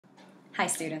Hi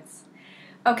students.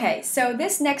 Okay, so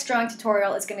this next drawing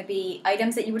tutorial is going to be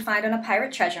items that you would find on a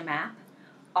pirate treasure map.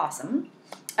 Awesome.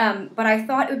 But I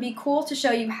thought it would be cool to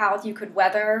show you how you could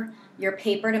weather your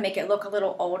paper to make it look a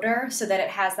little older so that it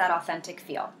has that authentic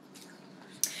feel.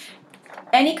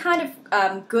 Any kind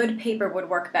of good paper would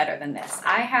work better than this.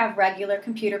 I have regular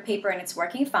computer paper and it's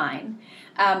working fine,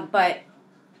 but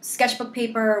sketchbook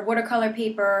paper, watercolor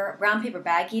paper, brown paper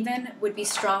bag even would be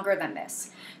stronger than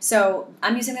this. So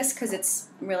I'm using this because it's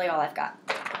really all I've got.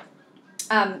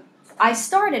 I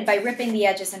started by ripping the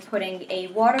edges and putting a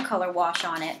watercolor wash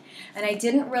on it, and I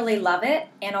didn't really love it,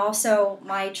 and also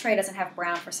my tray doesn't have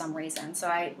brown for some reason, so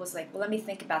I was like, well, let me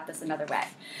think about this another way.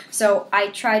 So I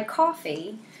tried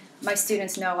coffee. My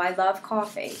students know I love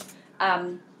coffee,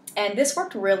 and this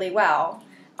worked really well.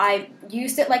 I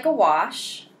used it like a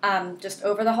wash, just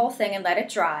over the whole thing and let it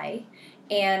dry,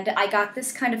 and I got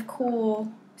this kind of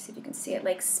cool, see if you can see it,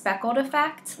 like speckled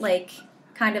effect, like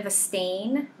kind of a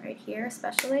stain right here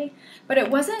especially, but it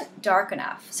wasn't dark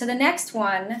enough. So the next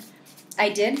one, I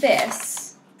did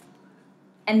this,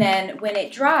 and then when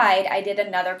it dried, I did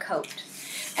another coat.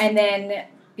 And then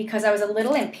because I was a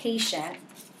little impatient,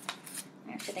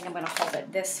 I actually think I'm going to hold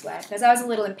it this way, because I was a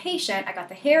little impatient, I got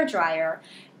the hair dryer,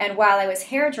 and while I was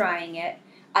hair drying it,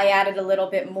 I added a little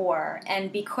bit more,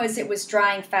 and because it was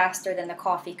drying faster than the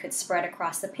coffee could spread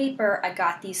across the paper, I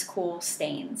got these cool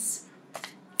stains.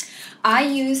 I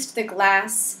used the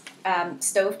glass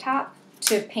stovetop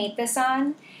to paint this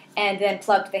on, and then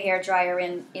plugged the hairdryer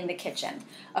in the kitchen.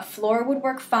 A floor would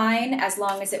work fine as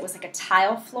long as it was like a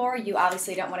tile floor. You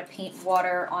obviously don't want to paint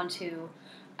water onto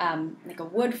like a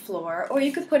wood floor, or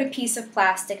you could put a piece of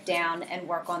plastic down and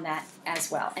work on that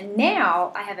as well. And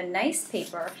now I have a nice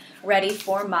paper ready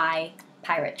for my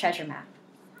pirate treasure map.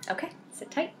 Okay,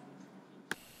 sit tight.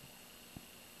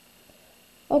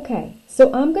 Okay,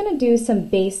 so I'm going to do some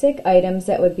basic items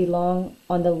that would belong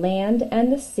on the land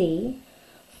and the sea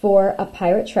for a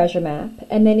pirate treasure map.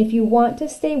 And then if you want to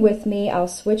stay with me, I'll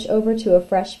switch over to a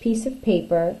fresh piece of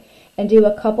paper and do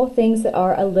a couple things that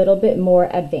are a little bit more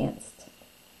advanced.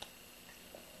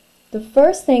 The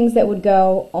first things that would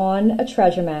go on a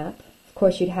treasure map, of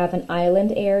course you'd have an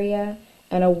island area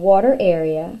and a water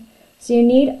area. So you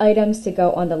need items to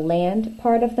go on the land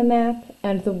part of the map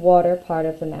and the water part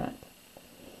of the map.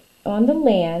 On the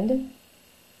land,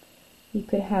 you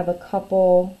could have a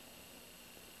couple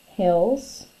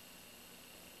hills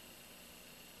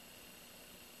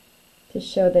to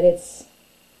show that it's,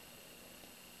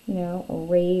 you know, a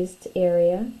raised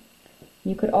area.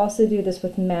 You could also do this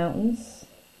with mountains,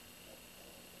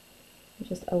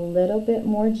 just a little bit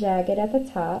more jagged at the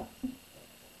top.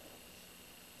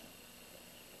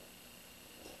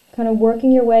 Kind of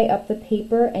working your way up the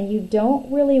paper, and you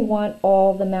don't really want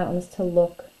all the mountains to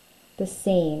look the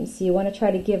same, so you want to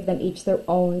try to give them each their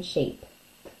own shape.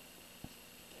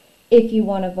 If you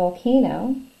want a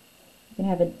volcano, you can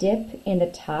have a dip in the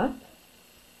top.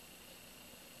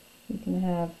 You can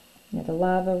have, you know, the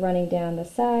lava running down the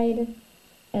side,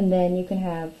 and then you can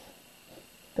have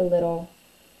the little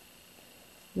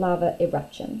lava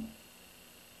eruption.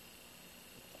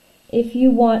 If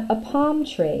you want a palm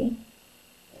tree,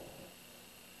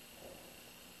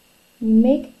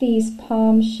 make these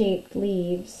palm-shaped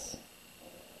leaves,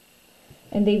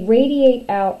 and they radiate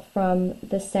out from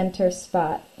the center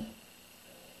spot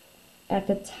at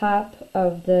the top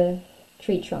of the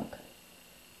tree trunk.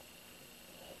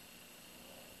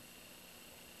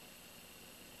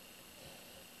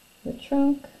 The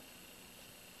trunk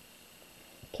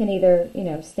can either, you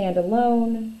know, stand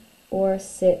alone or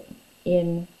sit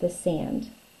in the sand.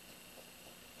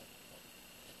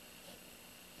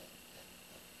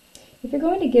 If you're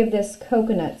going to give this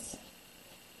coconuts,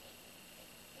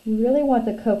 you really want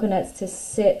the coconuts to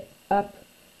sit up,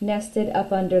 nested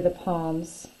up under the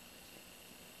palms.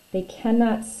 They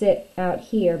cannot sit out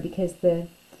here because the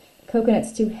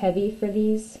coconut's too heavy for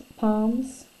these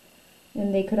palms,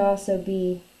 and they could also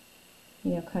be,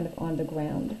 you know, kind of on the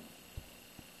ground.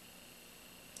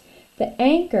 The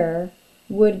anchor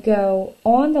would go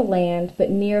on the land but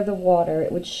near the water.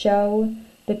 It would show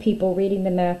the people reading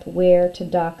the map where to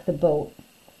dock the boat.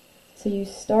 So you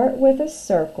start with a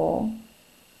circle,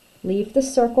 leave the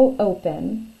circle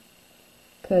open,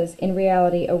 because in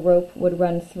reality a rope would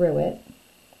run through it.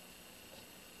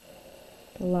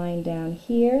 The line down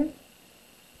here,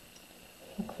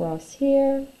 across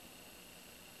here.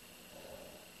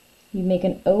 You make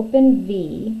an open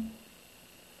V,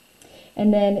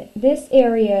 and then this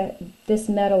area, this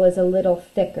metal is a little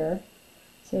thicker,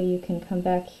 so you can come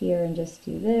back here and just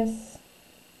do this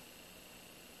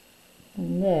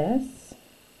and this,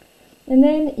 and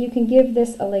then you can give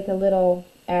this like a little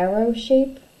arrow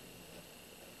shape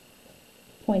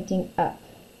pointing up.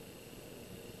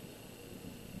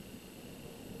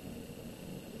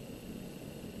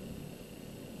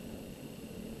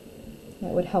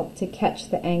 That would help to catch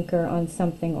the anchor on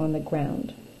something on the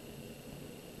ground.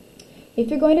 If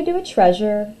you're going to do a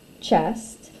treasure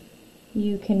chest,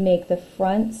 you can make the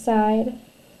front side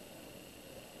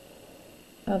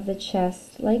of the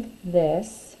chest like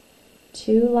this,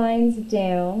 2 lines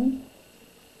down,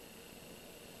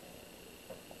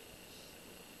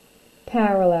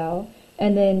 parallel,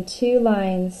 and then 2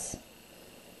 lines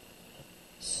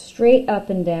straight up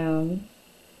and down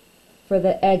for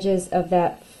the edges of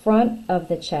that front of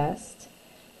the chest,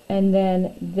 and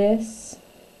then this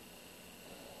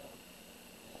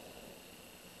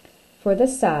for the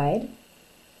side.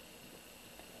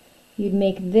 You'd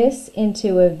make this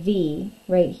into a V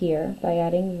right here by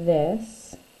adding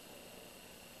this,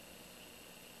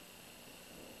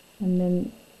 and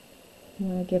then you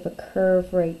want to give a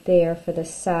curve right there for the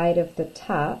side of the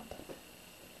top.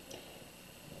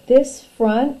 This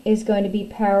front is going to be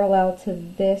parallel to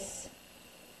this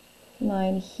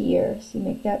line here, so you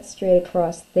make that straight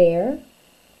across there.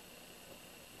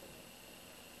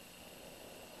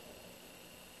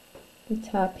 The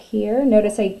top here,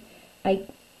 notice I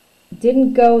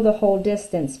didn't go the whole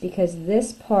distance because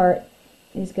this part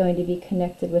is going to be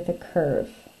connected with a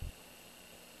curve.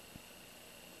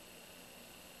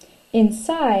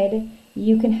 Inside,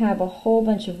 you can have a whole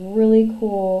bunch of really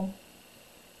cool,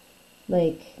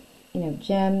 like,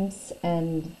 gems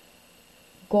and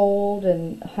gold,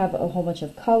 and have a whole bunch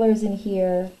of colors in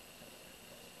here.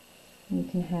 You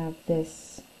can have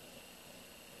this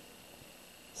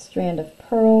strand of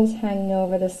pearls hanging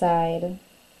over the side.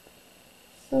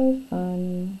 So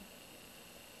fun.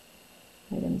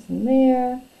 Items in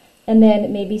there. And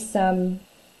then maybe some,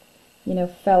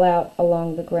 fell out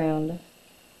along the ground,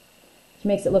 which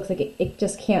makes it look like it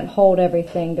just can't hold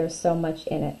everything. There's so much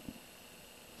in it.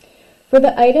 For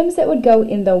the items that would go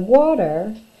in the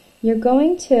water, you're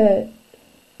going to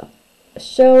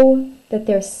show that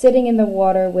they're sitting in the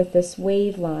water with this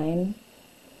wave line.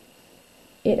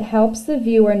 It helps the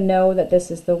viewer know that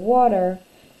this is the water,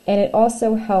 and it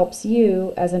also helps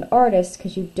you as an artist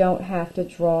because you don't have to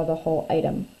draw the whole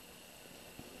item.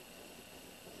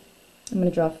 I'm going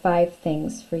to draw 5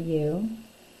 things for you.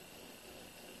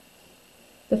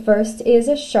 The first is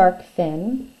a shark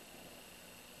fin.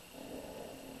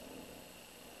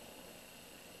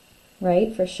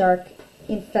 Right, for shark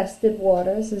infested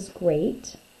waters is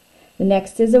great. The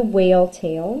next is a whale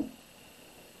tail.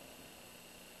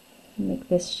 Make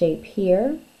this shape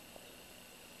here.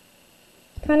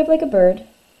 Kind of like a bird,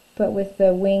 but with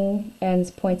the wing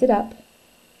ends pointed up.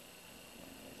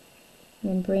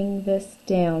 And bring this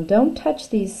down. Don't touch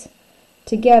these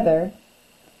together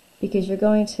because you're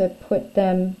going to put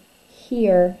them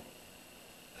here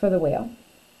for the whale.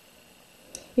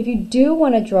 If you do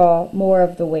want to draw more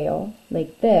of the whale,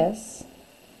 like this,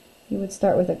 you would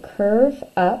start with a curve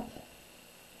up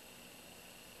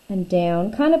and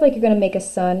down, kind of like you're going to make a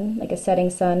sun, like a setting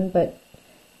sun, but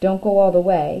don't go all the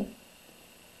way,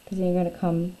 because then you're going to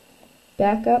come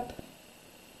back up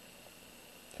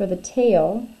for the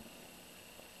tail,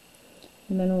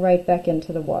 and then right back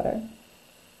into the water.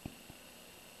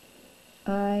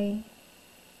 Eye,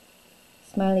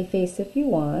 smiley face if you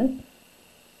want,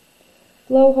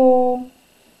 blowhole,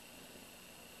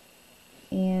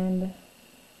 and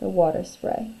the water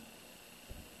spray.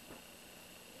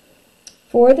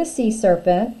 For the sea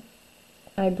serpent,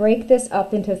 I break this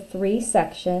up into 3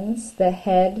 sections: the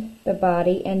head, the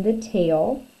body, and the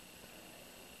tail.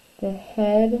 The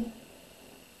head,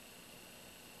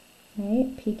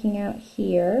 right, peeking out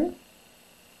here.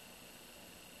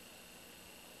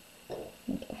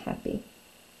 Make it happy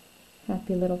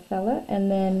little fella.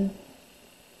 And then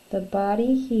the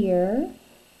body here,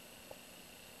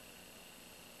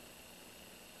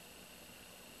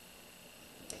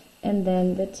 and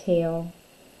then the tail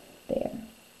there.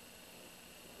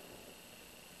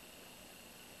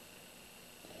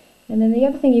 And then the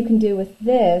other thing you can do with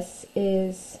this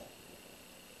is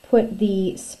put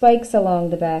the spikes along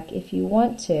the back if you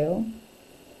want to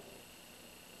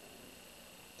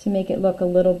make it look a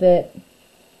little bit,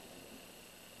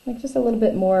 like just a little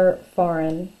bit more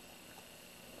foreign.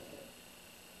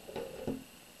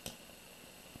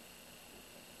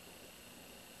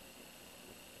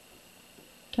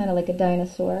 Kind of like a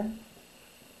dinosaur.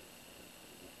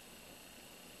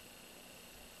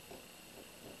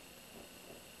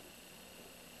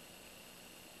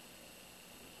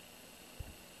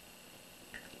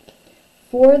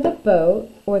 For the boat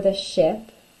or the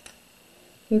ship,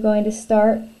 you're going to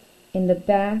start in the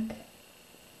back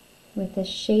with a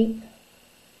shape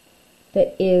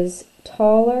that is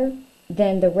taller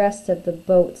than the rest of the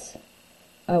boat's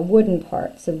wooden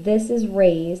part. So this is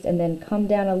raised and then come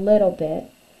down a little bit,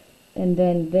 and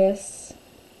then this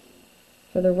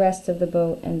for the rest of the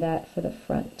boat and that for the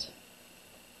front.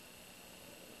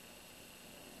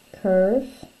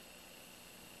 Curve,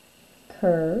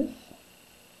 curve,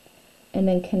 and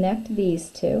then connect these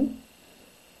two.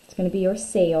 It's going to be your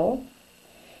sail.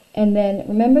 And then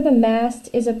remember, the mast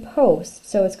is a post,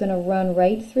 so it's going to run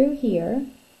right through here.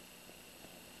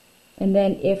 And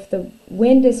then if the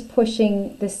wind is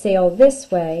pushing the sail this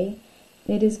way,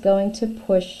 it is going to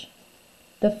push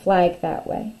the flag that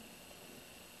way.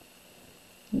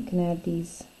 You can add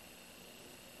these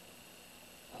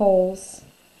holes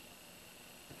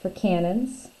for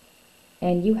cannons,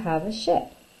 and you have a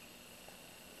ship.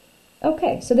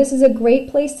 Okay, so this is a great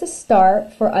place to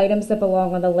start for items that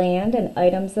belong on the land and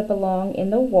items that belong in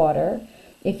the water.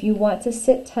 If you want to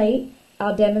sit tight,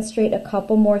 I'll demonstrate a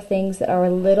couple more things that are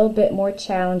a little bit more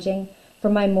challenging for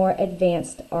my more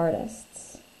advanced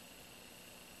artists.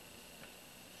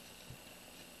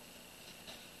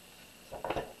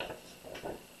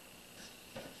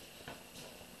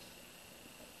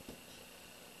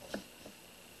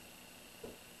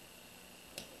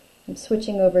 I'm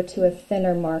switching over to a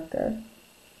thinner marker.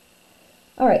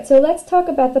 Alright, so let's talk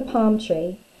about the palm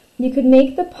tree. You could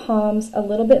make the palms a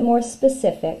little bit more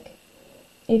specific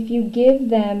if you give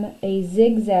them a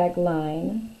zigzag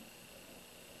line,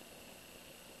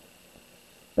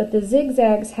 but the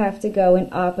zigzags have to go in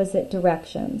opposite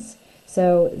directions.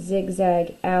 So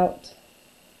zigzag out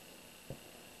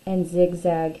and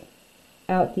zigzag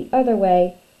out the other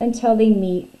way until they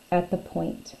meet at the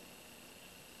point.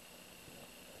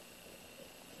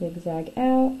 Zigzag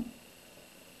out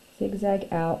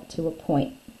to a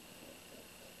point.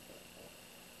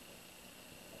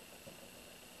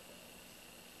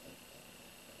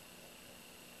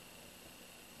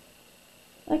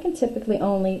 I can typically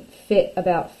only fit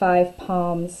about 5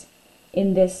 palms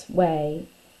in this way,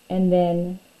 and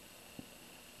then,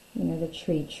 the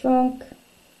tree trunk,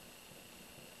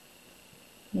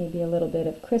 maybe a little bit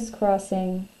of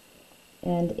crisscrossing,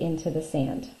 and into the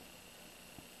sand.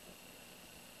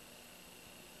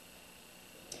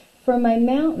 For my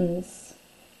mountains,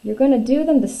 you're going to do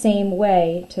them the same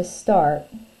way to start.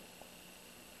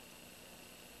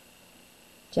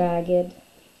 Jagged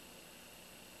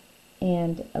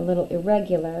and a little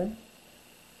irregular.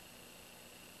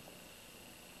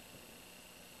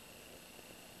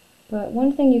 But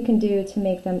one thing you can do to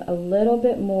make them a little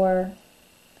bit more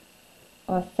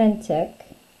authentic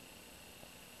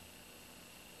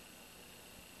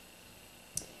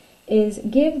is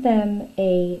give them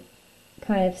a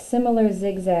kind of similar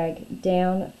zigzag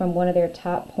down from one of their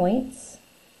top points.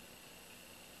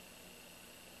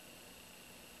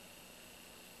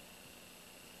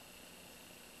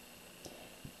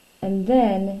 And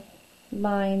then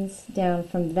lines down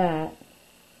from that.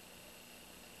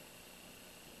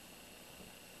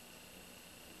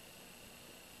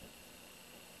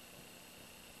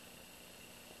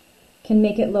 Can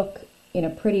make it look,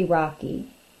 pretty rocky.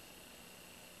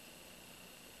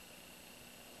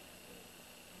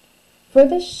 For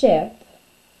the ship,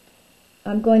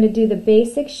 I'm going to do the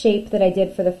basic shape that I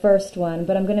did for the first one,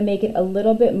 but I'm going to make it a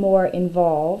little bit more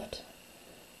involved.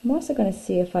 I'm also going to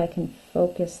see if I can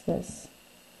focus this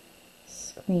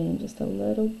screen just a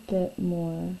little bit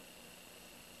more.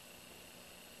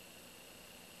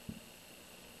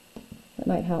 That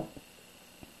might help.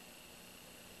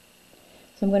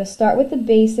 So I'm going to start with the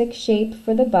basic shape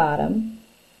for the bottom.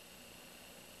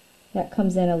 That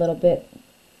comes in a little bit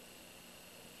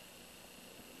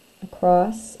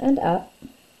across and up,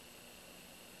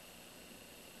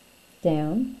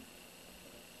 down,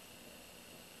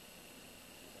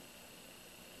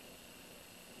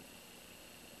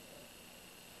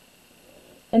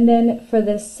 and then for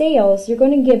the sails, you're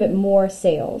going to give it more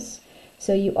sails.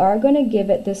 So you are going to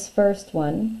give it this first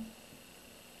one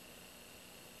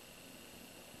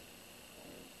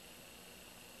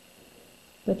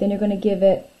but then you're going to give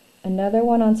it another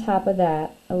one on top of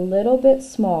that, a little bit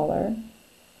smaller.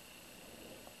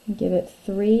 Give it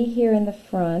 3 here in the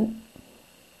front.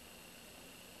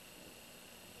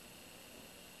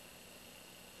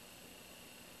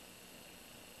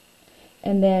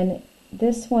 And then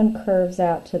this one curves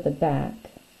out to the back.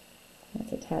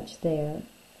 That's attached there.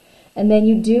 And then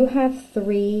you do have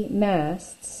 3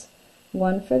 masts,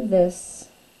 one for this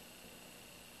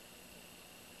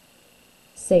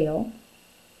sail,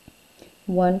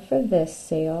 one for this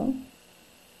sail,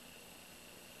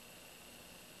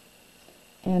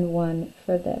 and one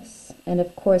for this. And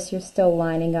of course you're still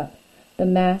lining up the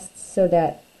masts so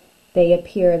that they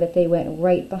appear that they went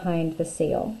right behind the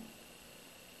sail.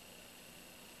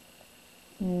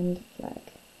 And flag.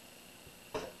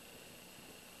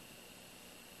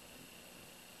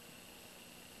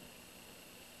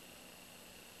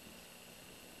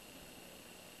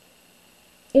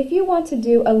 If you want to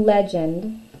do a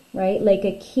legend, right, like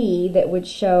a key that would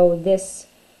show this,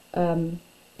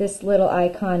 this little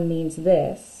icon means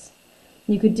this,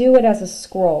 you could do it as a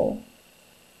scroll.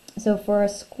 So for a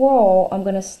scroll, I'm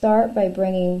going to start by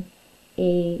bringing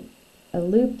a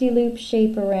loop-de-loop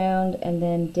shape around and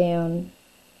then down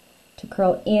to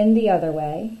curl in the other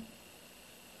way.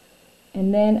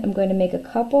 And then I'm going to make a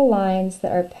couple lines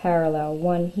that are parallel.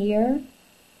 One here,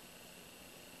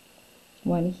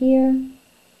 one here,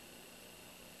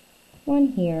 one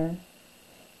here,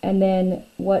 and then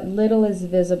what little is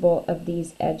visible of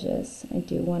these edges. I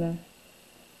do want to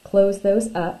close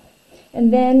those up.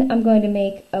 And then I'm going to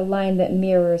make a line that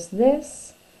mirrors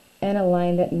this and a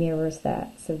line that mirrors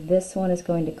that. So this one is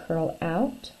going to curl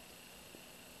out.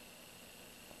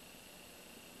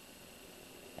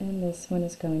 And this one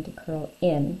is going to curl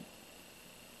in.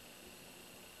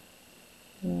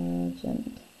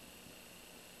 Legend.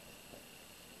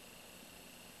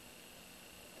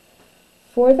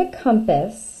 For the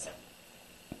compass,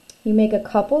 you make a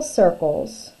couple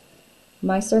circles.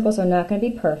 My circles are not going to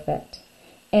be perfect.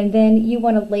 And then you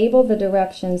want to label the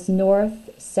directions north,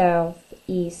 south,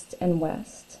 east, and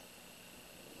west.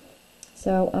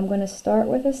 So I'm going to start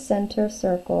with a center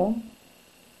circle.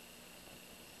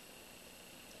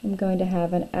 I'm going to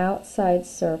have an outside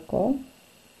circle.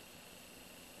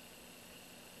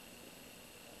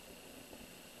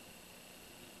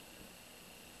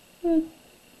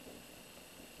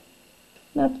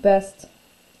 Not the best,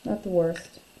 not the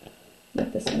worst.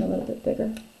 Make this one a little bit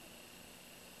bigger.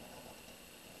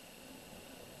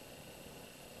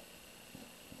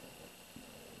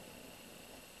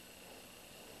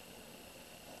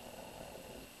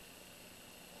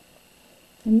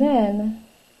 And then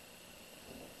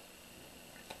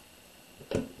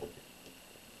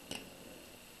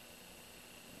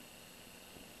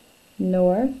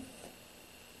north,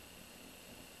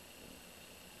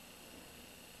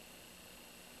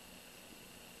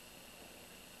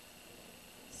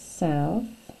 south,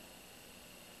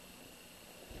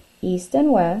 east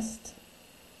and west.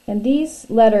 And these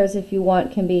letters, if you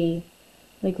want, can be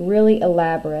like really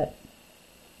elaborate.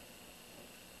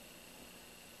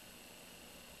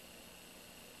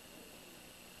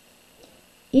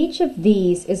 Each of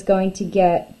these is going to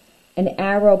get an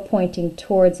arrow pointing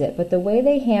towards it, but the way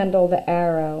they handle the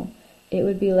arrow, it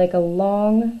would be like a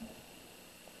long,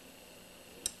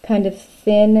 kind of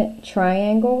thin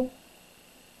triangle.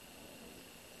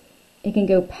 It can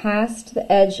go past the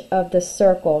edge of the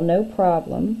circle, no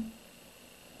problem.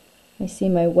 I see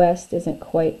my west isn't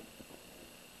quite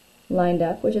lined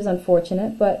up, which is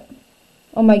unfortunate, but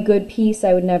on my good piece,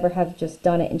 I would never have just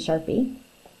done it in Sharpie.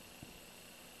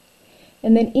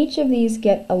 And then each of these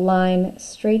get a line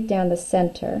straight down the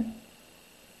center.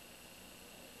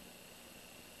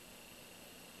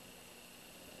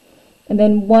 And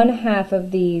then one half of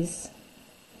these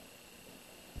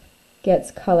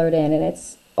gets colored in, and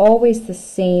it's always the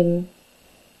same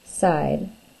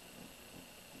side.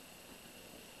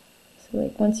 So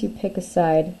like once you pick a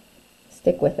side,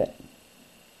 stick with it.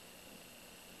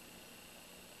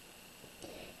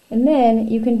 And then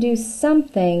you can do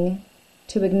something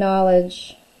to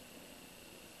acknowledge,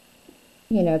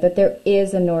 you know, that there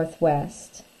is a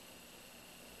northwest.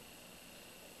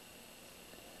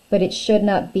 But it should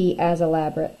not be as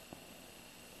elaborate.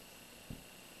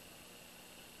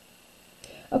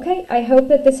 Okay, I hope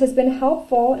that this has been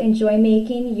helpful. Enjoy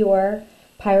making your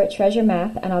pirate treasure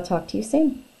map, and I'll talk to you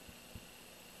soon.